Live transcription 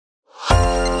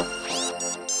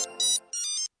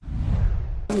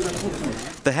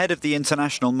The head of the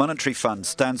International Monetary Fund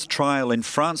stands trial in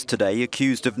France today,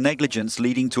 accused of negligence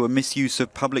leading to a misuse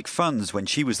of public funds when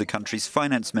she was the country's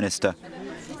finance minister.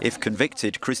 If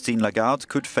convicted, Christine Lagarde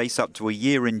could face up to a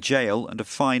year in jail and a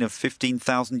fine of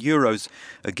 €15,000.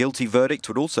 A guilty verdict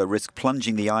would also risk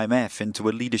plunging the IMF into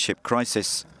a leadership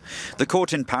crisis. The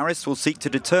court in Paris will seek to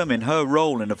determine her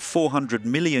role in a €400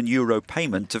 million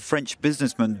payment to French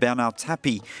businessman Bernard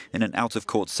Tapie in an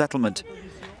out-of-court settlement.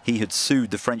 He had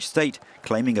sued the French state,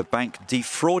 claiming a bank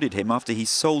defrauded him after he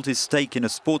sold his stake in a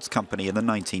sports company in the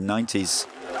 1990s.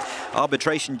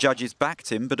 Arbitration judges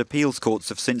backed him, but appeals courts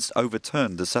have since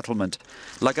overturned the settlement.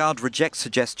 Lagarde rejects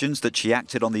suggestions that she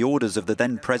acted on the orders of the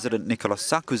then-President Nicolas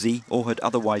Sarkozy or had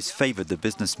otherwise favoured the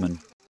businessman.